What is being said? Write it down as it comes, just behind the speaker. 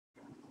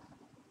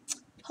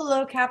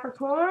Hello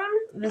Capricorn,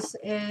 this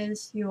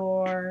is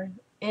your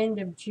end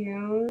of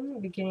June,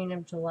 beginning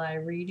of July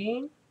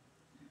reading.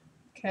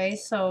 Okay,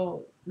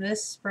 so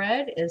this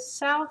spread is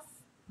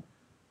south,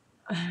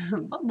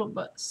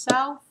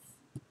 south,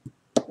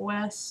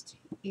 west,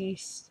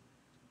 east,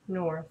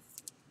 north.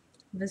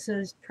 This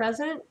is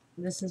present,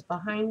 this is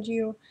behind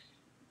you,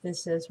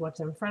 this is what's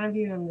in front of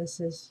you, and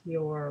this is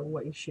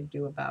what you should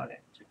do about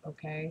it.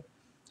 Okay,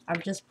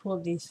 I've just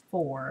pulled these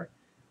four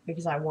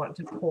because I want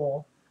to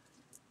pull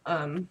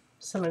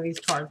some of these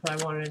cards,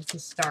 but I wanted to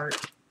start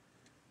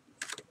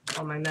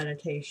on my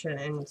meditation,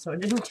 and so it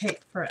didn't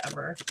take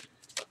forever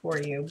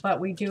for you. But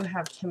we do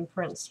have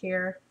temperance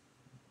here.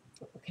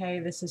 Okay,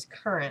 this is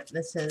current.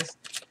 This is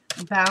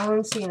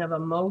balancing of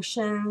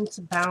emotions,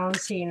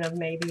 balancing of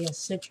maybe a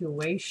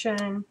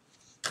situation,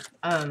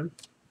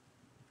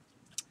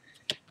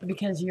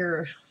 because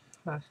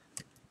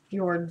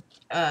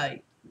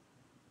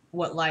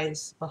what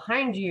lies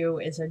behind you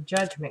is a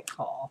judgment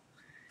call,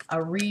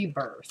 a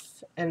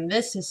rebirth, and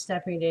this is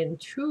stepping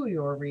into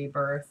your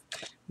rebirth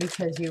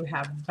because you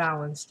have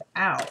balanced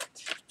out.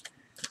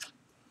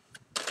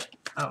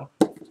 Oh,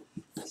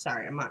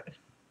 sorry, I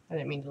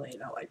didn't mean to lay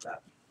it out like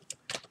that.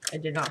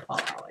 It did not fall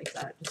out like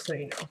that, just so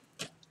you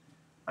know.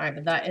 Alright,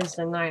 but that is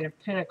the Nine of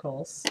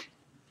Pentacles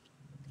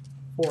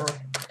for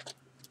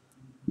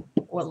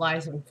what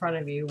lies in front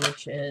of you,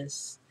 which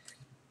is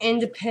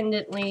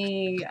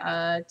independently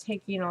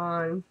taking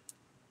on.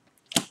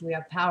 We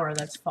have power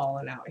that's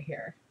fallen out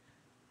here.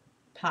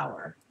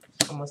 Power.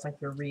 Almost like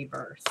your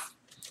rebirth.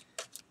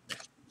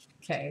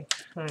 Okay,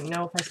 I don't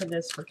know if I said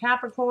this for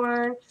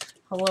Capricorn.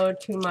 Hello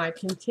to my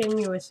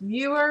continuous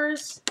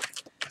viewers.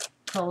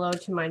 Hello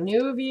to my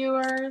new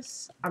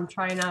viewers. I'm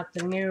trying out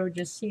the new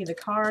just see the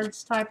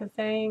cards type of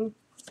thing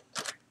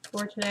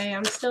for today.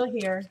 I'm still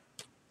here.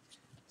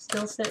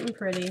 Still sitting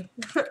pretty.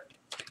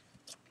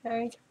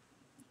 Okay.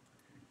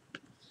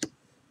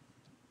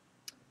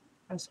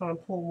 I just want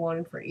to pull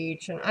one for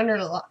each. And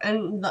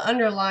the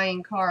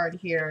underlying card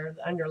here,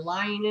 the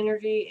underlying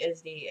energy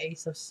is the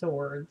Ace of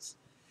Swords.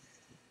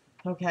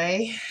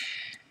 Okay.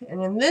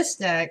 And in this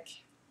deck,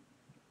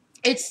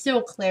 it's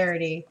still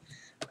clarity,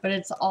 but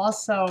it's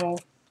also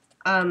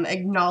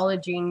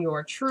acknowledging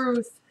your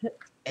truth,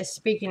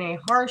 speaking a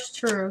harsh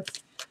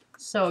truth,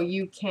 so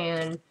you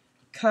can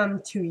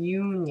come to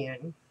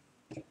union,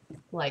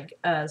 like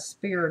a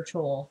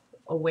spiritual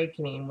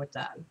awakening with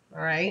that.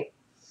 All right.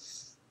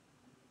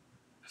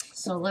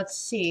 So let's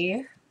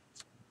see.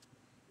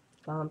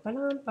 Bum,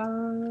 ba-dum,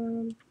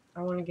 bum.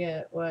 I want to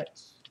get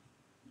what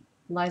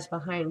lies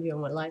behind you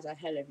and what lies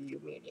ahead of you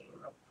meeting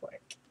real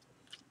quick.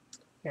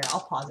 Here,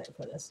 I'll pause it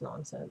for this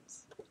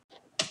nonsense.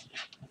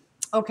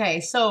 Okay,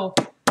 so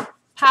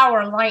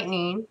power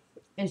lightning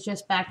is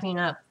just backing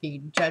up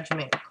the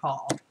judgment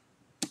call.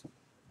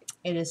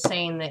 It is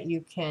saying that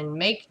you can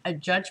make a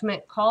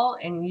judgment call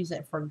and use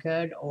it for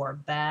good or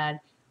bad,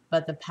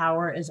 but the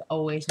power is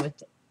always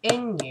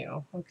within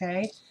you,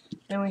 okay?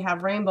 Then we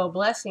have rainbow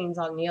blessings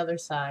on the other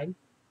side,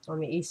 on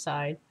the east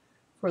side,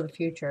 for the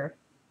future,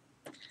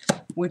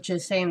 which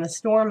is saying the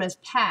storm is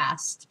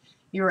past.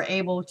 You're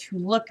able to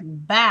look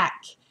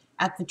back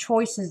at the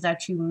choices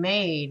that you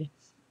made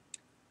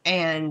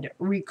and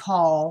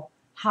recall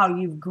how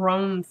you've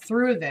grown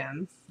through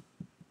them,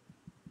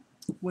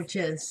 which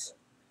is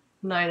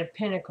Nine of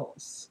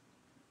Pentacles,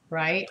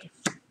 right?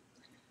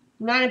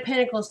 Nine of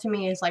Pentacles to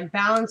me is like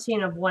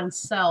balancing of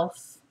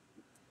oneself,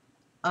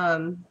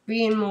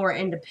 being more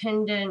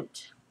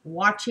independent,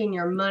 watching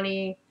your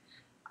money,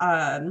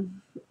 going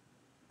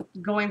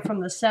from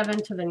the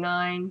 7 to the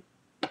 9,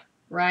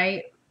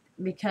 right?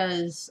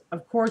 Because,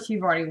 of course,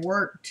 you've already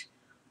worked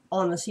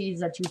on the seeds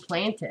that you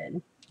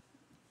planted.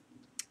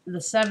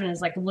 The 7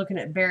 is like looking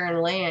at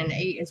barren land.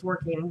 8 is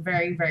working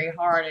very, very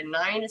hard. And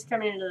 9 is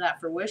coming into that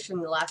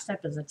fruition. The last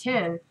step is a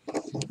 10.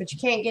 But you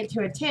can't get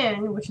to a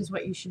 10, which is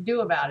what you should do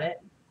about it,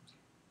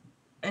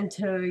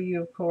 until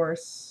you, of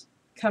course,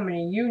 come in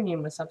a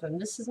union with something.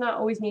 This does not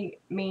always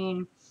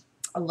mean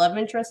a love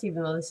interest,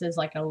 even though this is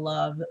like a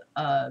love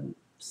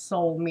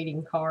soul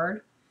meeting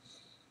card.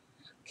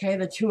 Okay,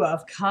 the Two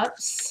of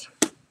Cups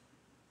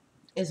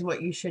is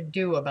what you should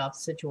do about the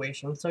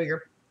situation. So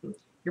your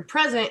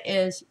present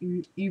is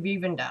you've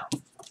evened out.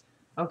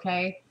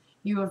 Okay,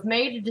 you have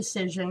made a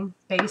decision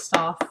based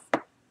off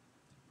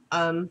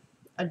a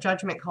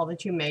judgment call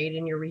that you made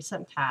in your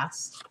recent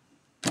past.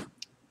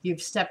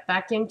 You've stepped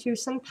back into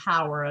some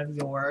power of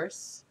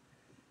yours.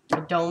 I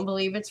don't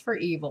believe it's for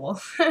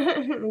evil.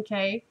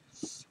 Okay,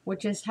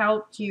 which has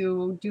helped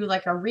you do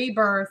like a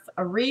rebirth,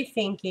 a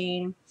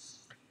rethinking.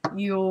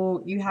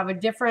 You have a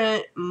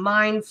different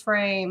mind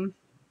frame.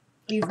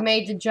 You've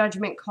made the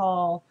judgment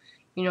call.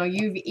 You know,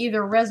 you've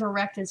either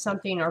resurrected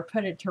something or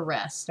put it to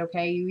rest,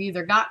 okay? You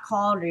either got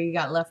called or you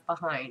got left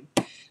behind.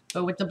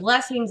 But with the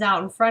blessings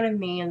out in front of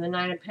me and the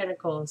Nine of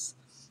Pentacles,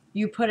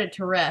 you put it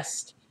to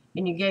rest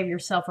and you gave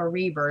yourself a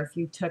rebirth.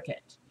 You took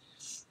it.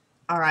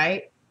 All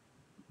right?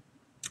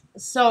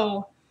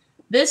 So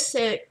this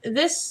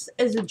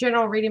is a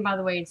general reading, by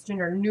the way. It's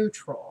gender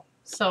neutral.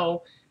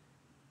 So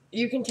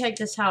you can take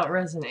this how it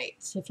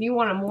resonates. If you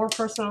want a more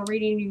personal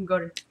reading, you can go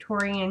to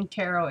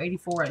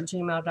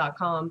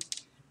toriantarot84@gmail.com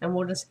and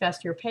we'll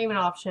discuss your payment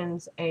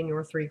options and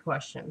your 3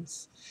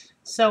 questions.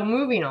 So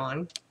moving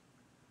on.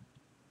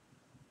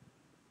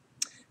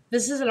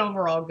 This is an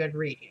overall good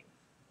reading.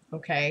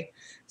 Okay?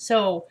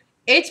 So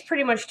it's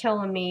pretty much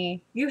telling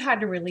me you had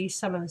to release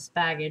some of this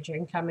baggage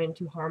and come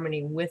into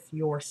harmony with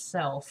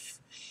yourself.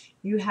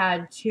 You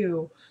had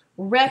to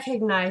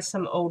recognize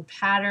some old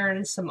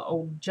patterns, some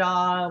old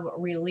job,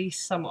 release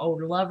some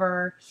old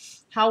lover,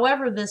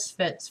 however this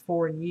fits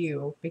for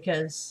you,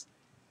 because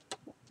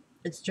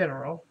it's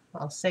general.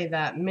 I'll say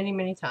that many,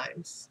 many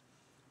times.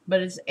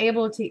 But it's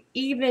able to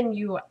even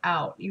you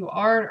out. You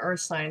are an earth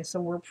sign, so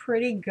we're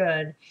pretty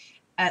good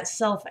at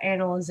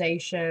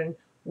self-analyzation,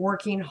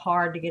 working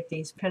hard to get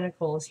these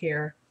pentacles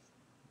here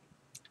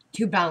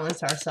to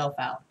balance ourselves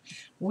out.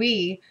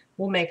 We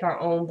will make our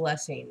own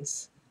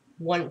blessings.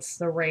 Once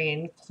the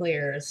rain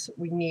clears,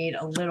 we need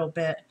a little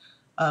bit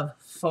of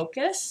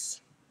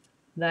focus.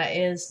 That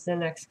is the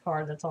next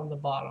card that's on the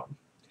bottom.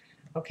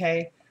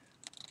 Okay?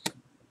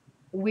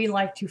 We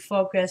like to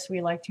focus.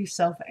 We like to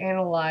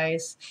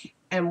self-analyze.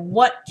 And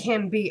what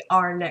can be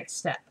our next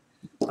step?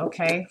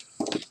 Okay?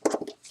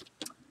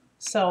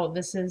 So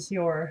this is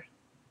your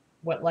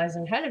what lies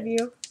ahead of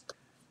you.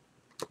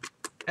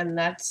 And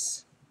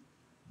that's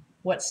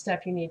what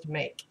step you need to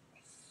make.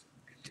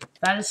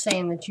 That is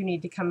saying that you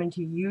need to come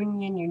into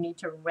union. You need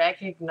to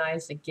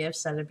recognize the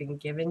gifts that have been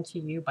given to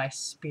you by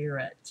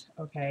spirit.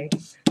 Okay?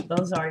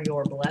 Those are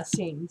your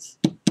blessings.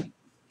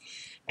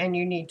 And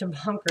you need to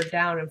hunker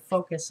down and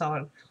focus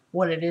on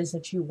what it is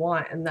that you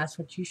want. And that's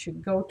what you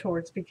should go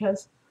towards,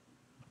 because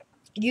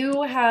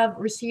you have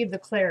received the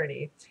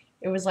clarity.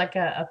 It was like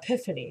a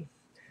epiphany.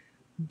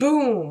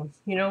 Boom,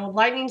 you know,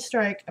 lightning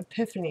strike,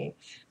 epiphany,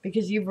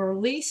 because you've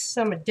released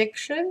some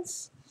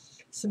addictions,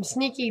 some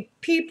sneaky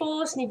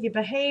people, sneaky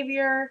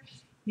behavior.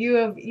 You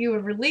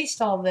have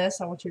released all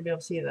this. I want you to be able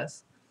to see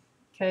this.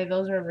 Okay,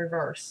 those are in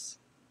reverse.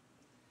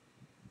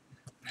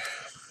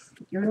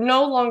 You're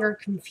no longer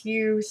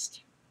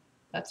confused.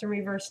 That's in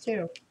reverse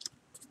too.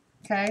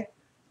 Okay,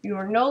 you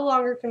are no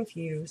longer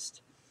confused.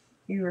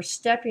 You are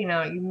stepping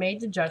out. You made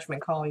the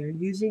judgment call. You're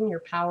using your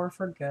power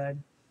for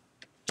good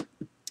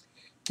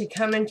to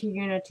come into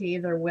unity,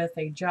 either with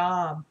a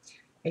job,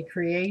 a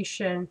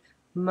creation,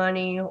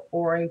 money,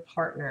 or a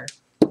partner.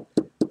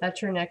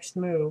 That's your next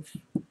move.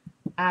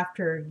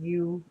 After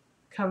you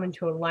come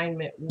into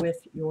alignment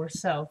with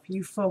yourself,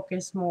 you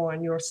focus more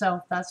on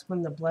yourself. That's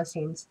when the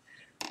blessings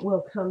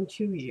will come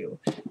to you,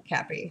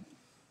 Cappy.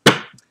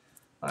 All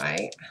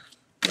right.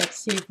 Let's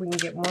see if we can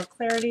get more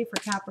clarity for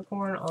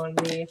Capricorn on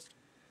the...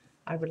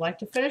 I would like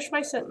to finish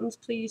my sentence,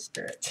 please,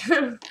 Spirit.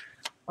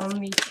 On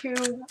the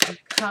 2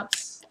 of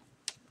Cups.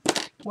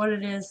 What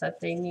it is that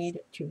they need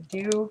to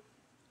do, of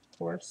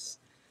course.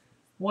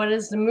 What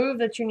is the move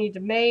that you need to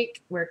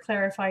make? We're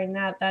clarifying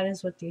that. That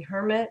is with the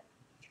Hermit.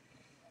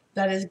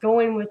 That is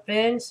going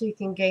within so you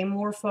can gain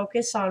more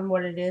focus on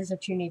what it is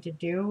that you need to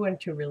do and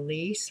to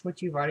release,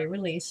 which you've already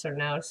released. So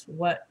now it's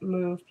what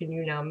move can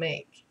you now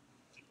make?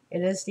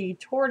 It is the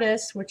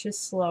Tortoise, which is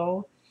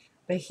slow,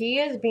 but he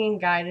is being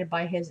guided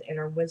by his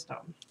inner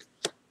wisdom.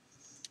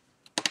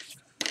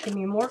 Give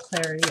me more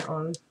clarity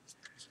on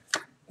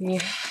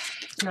the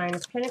 9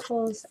 of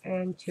Pentacles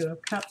and 2 of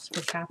Cups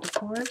for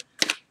Capricorn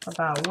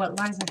about what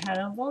lies ahead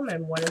of them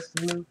and what is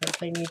the move that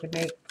they need to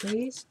make,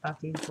 please, about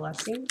these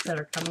blessings that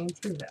are coming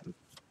to them.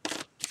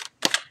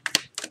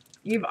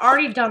 You've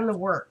already done the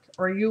work,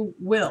 or you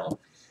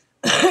will.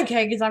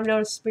 Okay, because I've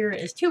noticed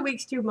Spirit is 2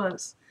 weeks, 2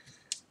 months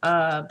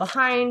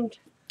behind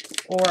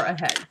or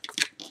ahead.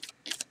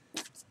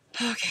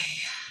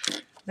 Okay,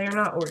 they're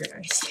not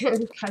organized,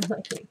 kind of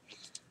like me.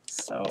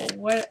 So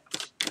what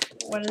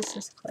is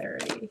this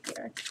clarity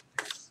here?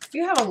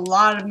 You have a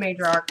lot of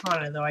major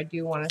arcana, though, I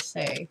do want to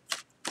say,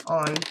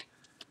 on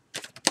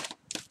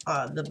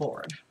the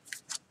board.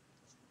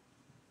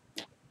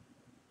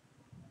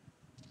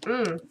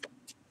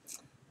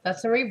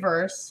 That's in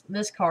reverse.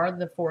 This card,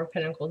 the 4 of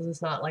Pentacles,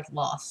 is not like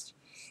lost.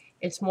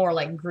 It's more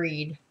like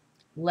greed,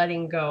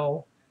 letting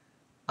go.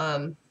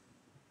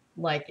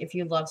 Like if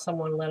you love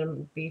someone, let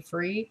them be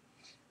free.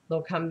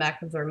 They'll come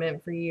back if they're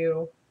meant for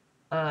you.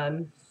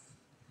 Don't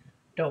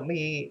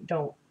be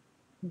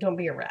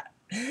a rat.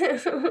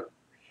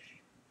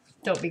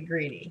 Don't be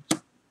greedy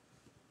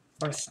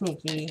or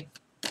sneaky.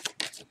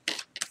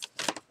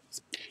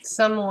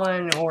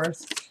 Someone, or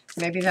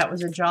maybe that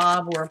was a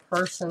job or a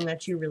person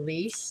that you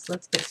released.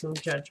 Let's get some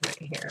judgment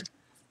here.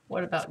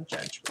 What about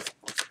judgment?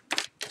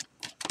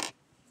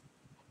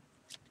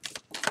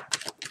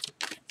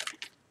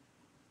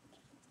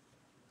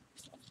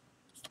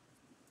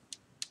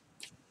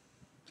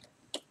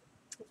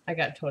 I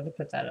got told to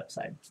put that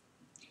upside.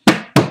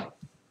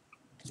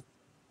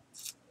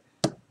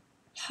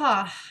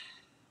 Ha.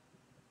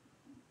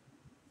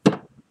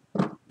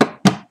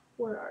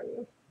 Where are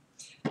you?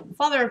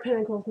 Father of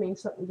Pentacles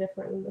means something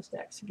different in this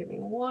deck, so give me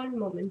one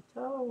moment.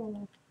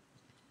 Oh,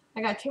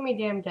 I got too many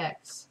damn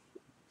decks.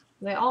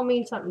 They all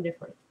mean something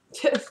different.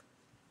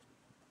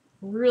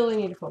 Really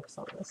need to focus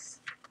on this.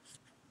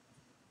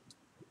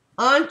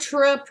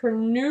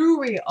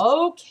 Entrepreneurial.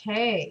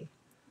 Okay.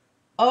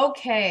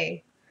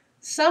 Okay.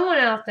 Someone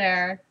out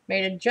there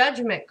made a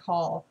judgment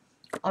call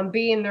on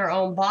being their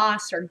own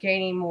boss or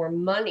gaining more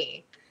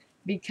money,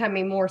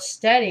 becoming more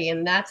steady,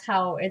 and that's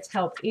how it's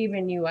helped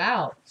even you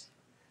out.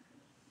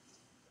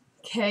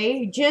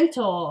 Okay,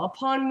 gentle.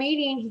 Upon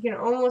meeting, he can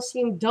almost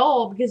seem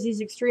dull because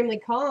he's extremely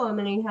calm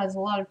and he has a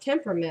lot of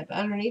temperament, but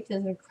underneath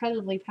is an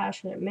incredibly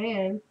passionate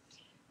man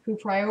who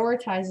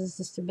prioritizes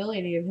the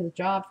stability of his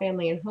job,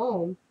 family, and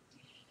home.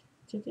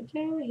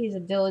 He's a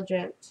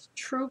diligent,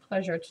 true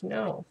pleasure to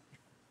know.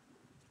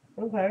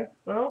 Okay,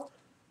 well,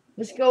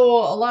 this go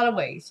a lot of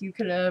ways. You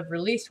could have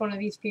released one of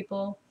these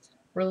people,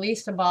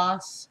 released a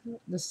boss,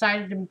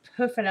 decided to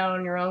poof it out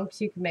on your own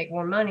so you could make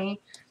more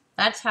money.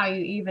 That's how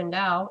you evened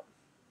out.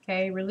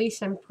 Okay,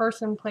 releasing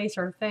person, place,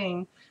 or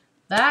thing.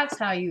 That's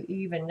how you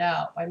evened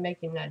out, by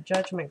making that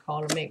judgment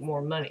call to make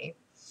more money.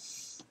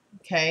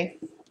 Okay,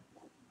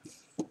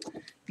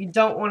 you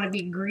don't want to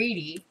be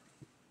greedy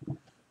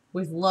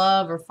with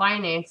love or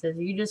finances.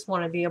 You just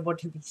want to be able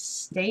to be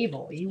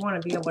stable. You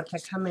want to be able to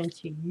come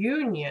into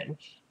union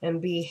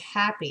and be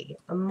happy,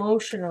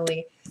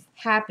 emotionally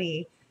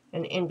happy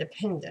and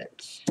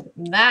independent.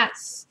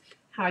 That's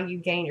how you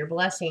gain your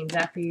blessings,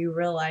 after you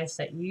realize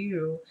that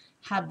you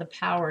have the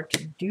power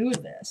to do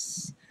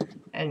this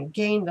and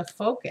gain the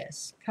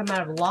focus. Come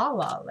out of la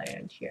la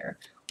land here.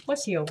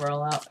 What's the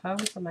overall outcome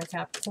for my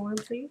Capricorn,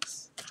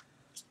 please?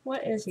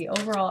 What is the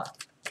overall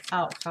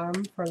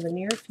outcome for the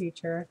near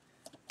future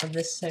of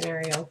this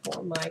scenario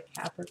for my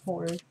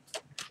Capricorn,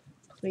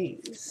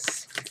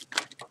 please?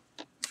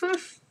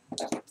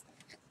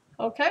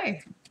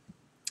 Okay.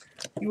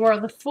 You are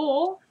the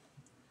Fool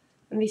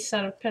and the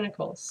Son of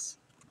Pentacles.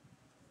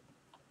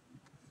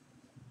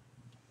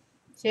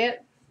 See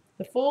it?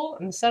 The Fool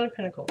and the Son of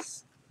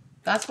Pentacles.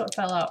 That's what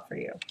fell out for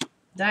you.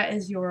 That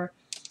is your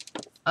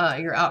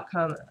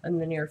outcome in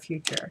the near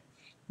future.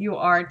 You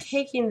are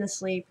taking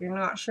this leap. You're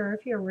not sure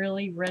if you're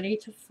really ready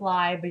to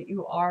fly, but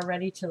you are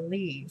ready to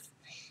leave.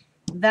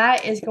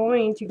 That is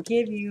going to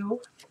give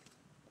you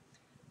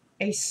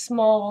a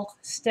small,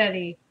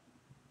 steady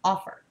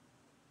offer.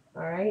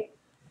 All right?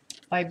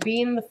 By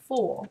being the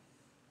Fool,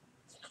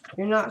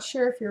 you're not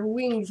sure if your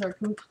wings are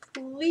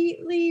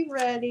completely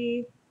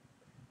ready,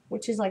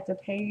 which is like the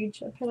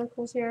Page of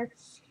Pentacles here.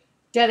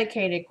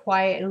 Dedicated,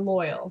 quiet, and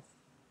loyal.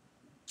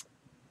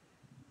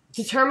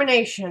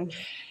 Determination.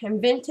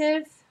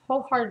 Inventive,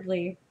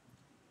 wholeheartedly.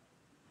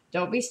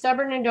 Don't be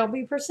stubborn and don't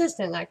be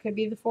persistent. That could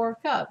be the Four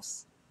of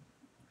Cups.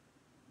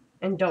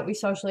 And don't be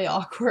socially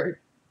awkward.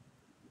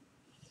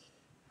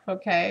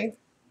 Okay?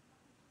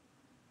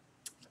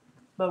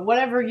 But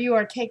whatever you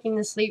are taking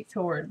this leap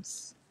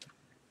towards,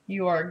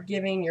 you are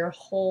giving your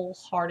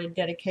wholehearted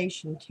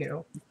dedication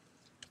to.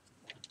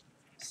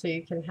 So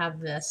you can have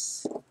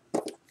this.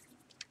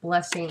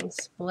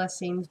 Blessings,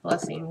 blessings,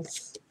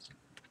 blessings.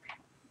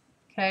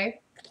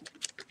 Okay?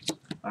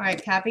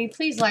 Alright, Cappy,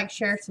 please like,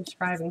 share,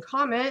 subscribe, and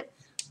comment.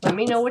 Let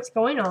me know what's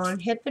going on.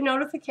 Hit the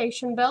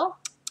notification bell.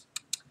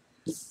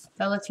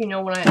 That lets you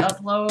know when I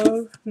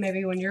upload,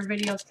 maybe when your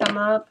videos come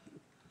up.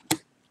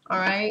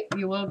 Alright,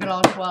 you will get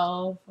all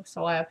 12,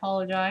 so I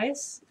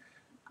apologize.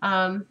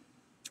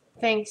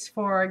 Thanks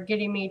for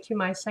getting me to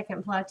my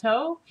second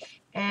plateau,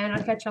 and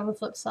I'll catch you on the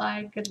flip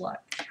side. Good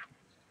luck.